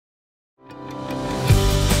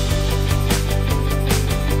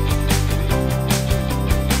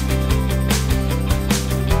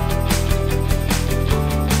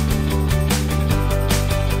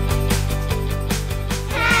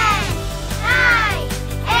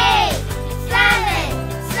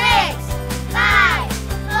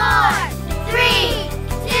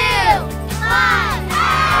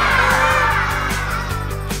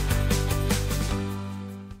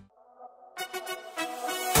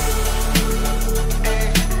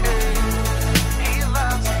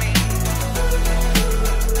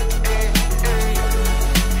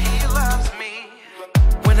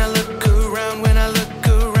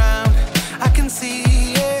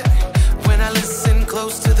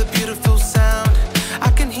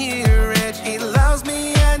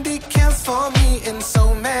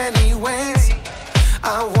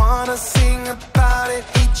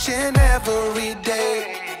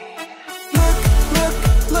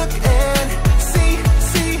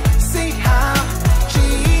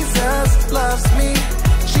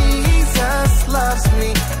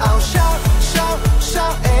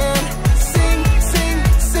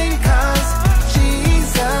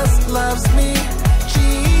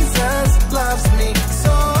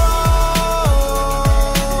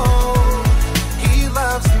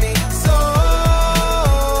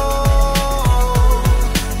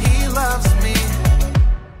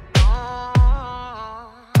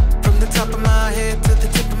top of my head to the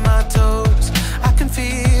tip of my toes. I can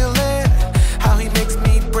feel it, how he makes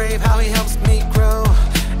me brave, how he helps me grow.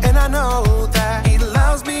 And I know that he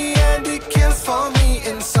loves me and he cares for me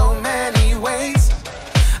in so many ways.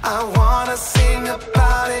 I wanna sing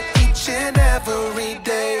about it each and every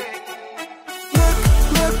day.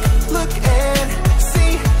 Look and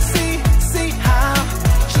see how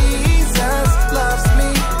Jesus loves me.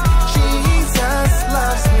 Jesus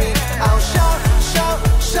loves me. I'll shout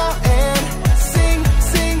and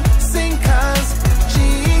sing 'cause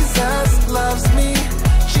Jesus loves me.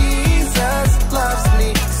 Jesus loves me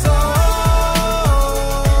so.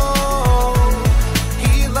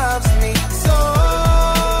 He loves me so.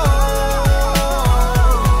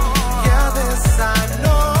 Yeah, this I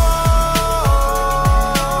know.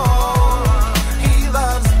 He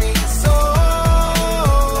loves me so.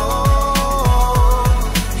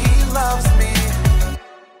 He loves me.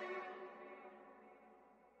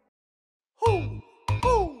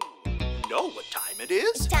 You know what time it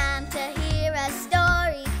is? Time to hear a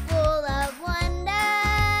story full of wonder.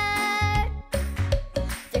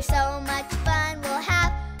 There's so much fun we'll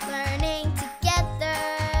have learning together.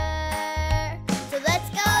 So let's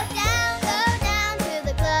go down to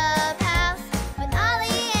the clubhouse with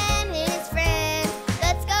Ollie and his friends.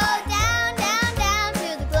 Let's go down to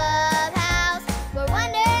the clubhouse where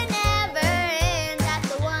wonder never ends at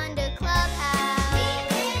the Wonder Clubhouse. Meet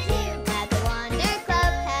with you at the Wonder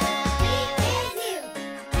Clubhouse. Meet with you.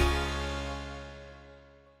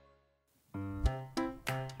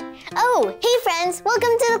 Oh, hey friends,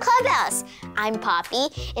 welcome to the clubhouse. I'm Poppy,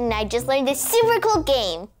 and I just learned a super cool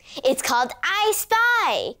game. It's called I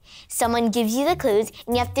Spy. Someone gives you the clues,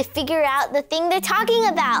 and you have to figure out the thing they're talking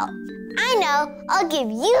about. I know, I'll give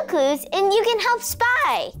you clues, and you can help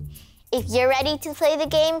spy. If you're ready to play the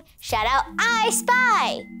game, shout out I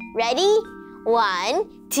Spy. Ready? 1,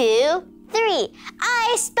 2, 3.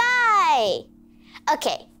 I Spy.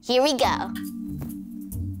 Okay, here we go.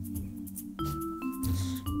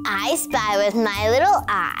 I spy with my little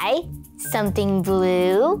eye something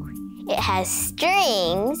blue. It has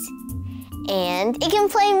strings and it can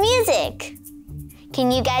play music.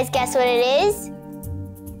 Can you guys guess what it is?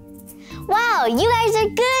 Wow, you guys are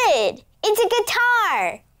good. It's a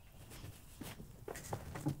guitar.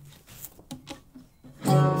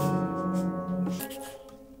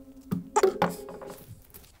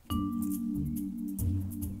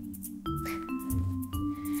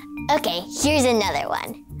 Okay, here's another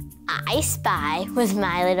one. I spy with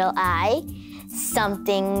my little eye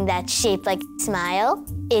something that's shaped like a smile.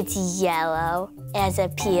 It's yellow, has a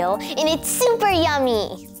peel, and it's super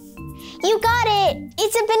yummy. You got it!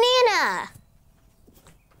 It's a banana!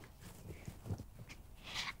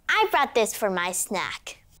 I brought this for my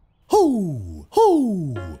snack. Ho,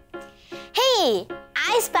 ho! Hey,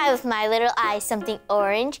 I spy with my little eye something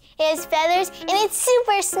orange. It has feathers, and it's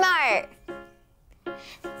super smart.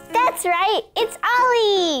 That's right, it's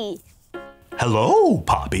Ollie! Hello,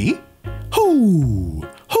 Poppy. Ho,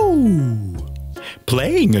 ho!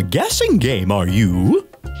 Playing a guessing game, are you?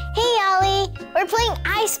 Hey, Ollie, we're playing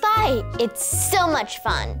I Spy. It's so much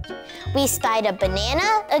fun. We spied a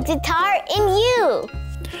banana, a guitar, and you.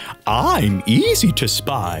 I'm easy to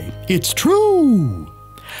spy, it's true.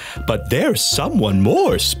 But there's someone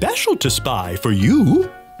more special to spy for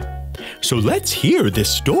you. So let's hear this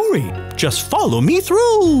story. Just follow me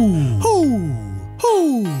through. Ho,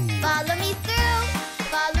 ho! Follow me through,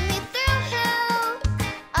 follow me through, ho.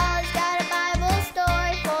 Ollie's got a Bible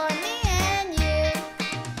story for me and you.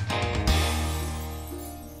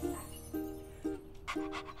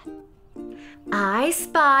 I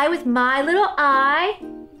spy with my little eye.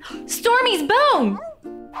 Stormy's bone!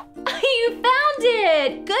 You found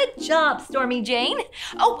it! Good job, Stormy Jane.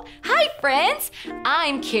 Oh, hi, friends.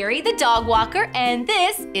 I'm Carrie, the dog walker, and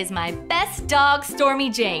this is my best dog, Stormy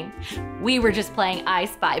Jane. We were just playing I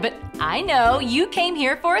Spy, but I know you came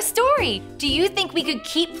here for a story. Do you think we could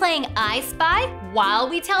keep playing I Spy while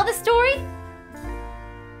we tell the story?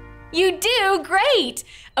 You do? Great!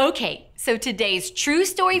 Okay, so today's true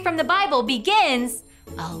story from the Bible begins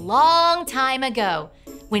a long time ago,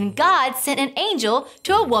 when God sent an angel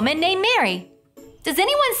to a woman named Mary. Does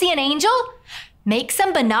anyone see an angel? Make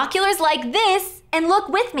some binoculars like this and look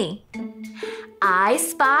with me. I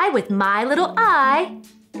spy with my little eye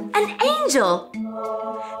an angel.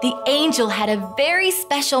 The angel had a very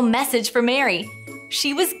special message for Mary.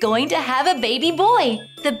 She was going to have a baby boy.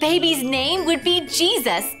 The baby's name would be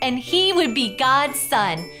Jesus, and he would be God's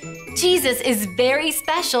son. Jesus is very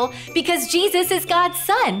special because Jesus is God's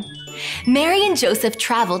son. Mary and Joseph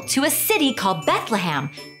traveled to a city called Bethlehem.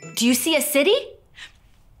 Do you see a city?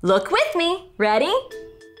 Look with me. Ready?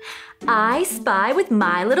 I spy with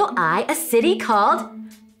my little eye a city called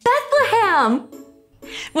Bethlehem.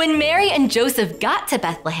 When Mary and Joseph got to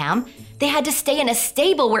Bethlehem, they had to stay in a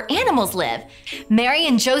stable where animals live. Mary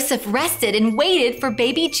and Joseph rested and waited for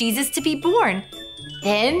baby Jesus to be born.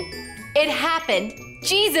 Then it happened.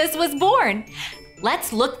 Jesus was born.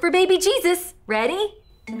 Let's look for baby Jesus. Ready?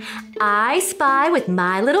 I spy with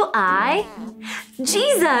my little eye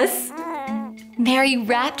Jesus. Mary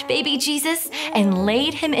wrapped baby Jesus and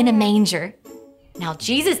laid him in a manger. Now,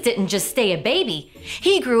 Jesus didn't just stay a baby.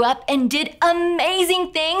 He grew up and did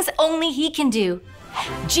amazing things only he can do.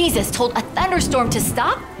 Jesus told a thunderstorm to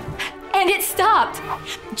stop, and it stopped.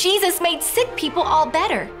 Jesus made sick people all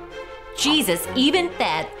better. Jesus even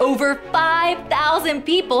fed over 5,000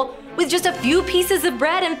 people with just a few pieces of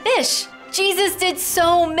bread and fish. Jesus did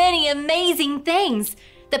so many amazing things.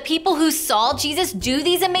 The people who saw Jesus do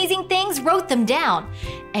these amazing things wrote them down.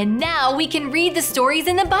 And now we can read the stories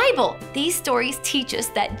in the Bible. These stories teach us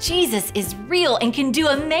that Jesus is real and can do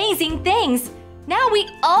amazing things. Now we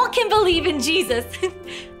all can believe in Jesus.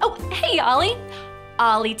 Oh, hey, Ollie.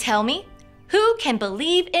 Ollie, tell me, who can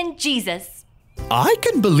believe in Jesus? I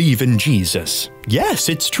can believe in Jesus. Yes,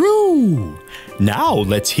 it's true. Now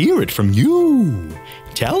let's hear it from you.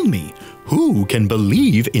 Tell me, who can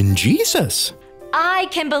believe in Jesus? I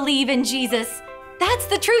can believe in Jesus. That's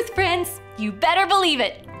the truth, friends. You better believe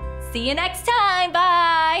it. See you next time.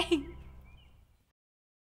 Bye.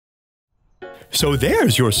 So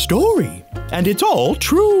there's your story, and it's all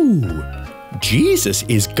true. Jesus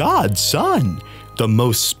is God's Son, the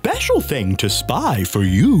most special thing to spy for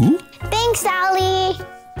you. Thanks, Allie.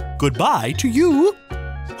 Goodbye to you.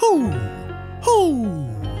 Hoo, hoo.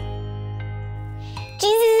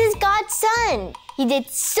 Jesus is God's son. He did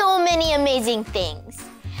so many amazing things.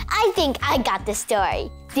 I think I got the story.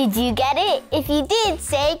 Did you get it? If you did,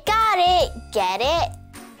 say got it. Get it?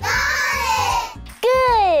 Got it!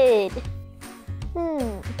 Good.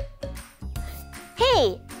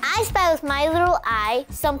 Hey, I spy with my little eye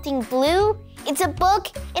something blue. It's a book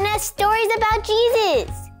and has stories about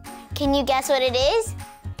Jesus. Can you guess what it is?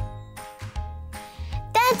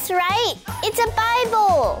 That's right, it's a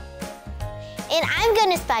Bible. And I'm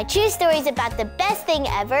gonna spy true stories about the best thing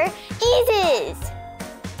ever, Jesus.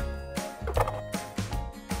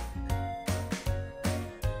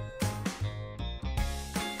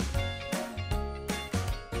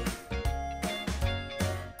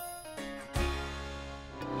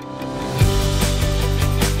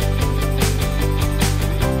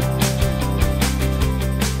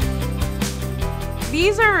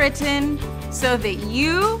 These are written so that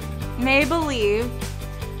you may believe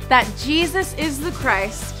that Jesus is the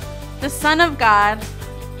Christ, the Son of God.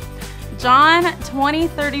 John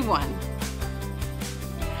 20:31.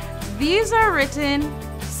 These are written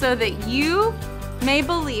so that you may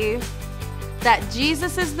believe that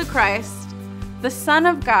Jesus is the Christ, the Son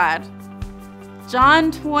of God.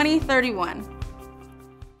 John 20:31.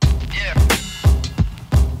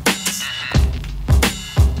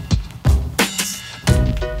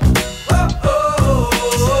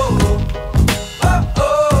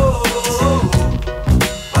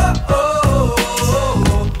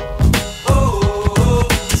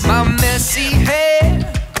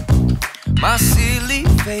 My silly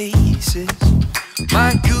faces,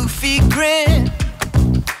 my goofy grin,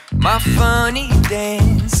 my funny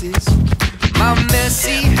dances, my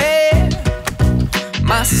messy hair,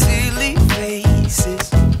 my silly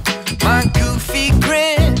faces, my goofy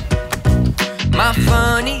grin, my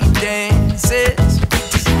funny dances.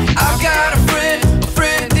 I've got a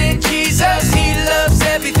friend in Jesus. He loves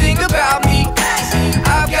everything about me.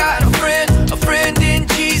 I've got a friend in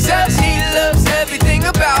Jesus. He loves everything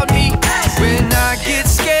about me. When I get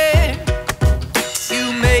scared,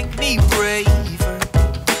 you make me braver.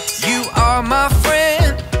 You are my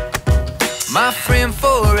friend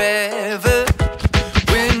forever.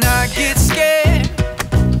 When I get scared,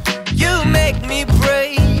 you make me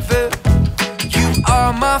braver. You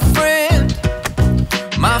are my friend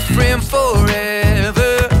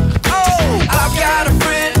forever. Oh, I've got a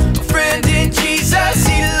friend in Jesus.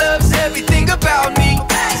 He loves everything about me.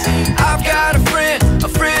 I've got a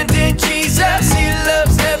friend in Jesus. He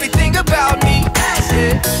loves everything about me.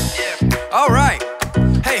 Yeah. All right.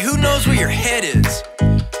 Hey, who knows where your head is?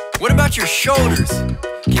 What about your shoulders?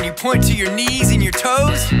 Can you point to your knees and your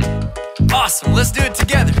toes? Awesome, let's do it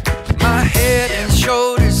together. My head and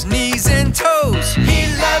shoulders, knees and toes. He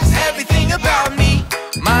loves everything about me.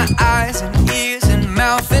 My eyes and ears and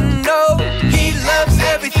mouth and nose. He loves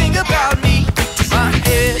everything about me. My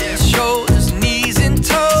head and shoulders, knees and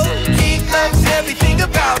toes. He loves everything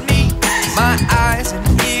about me. My eyes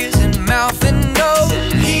and ears and mouth and nose.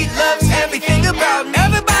 He loves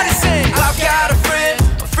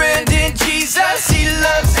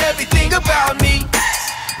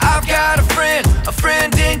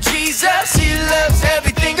Jesus. He loves everything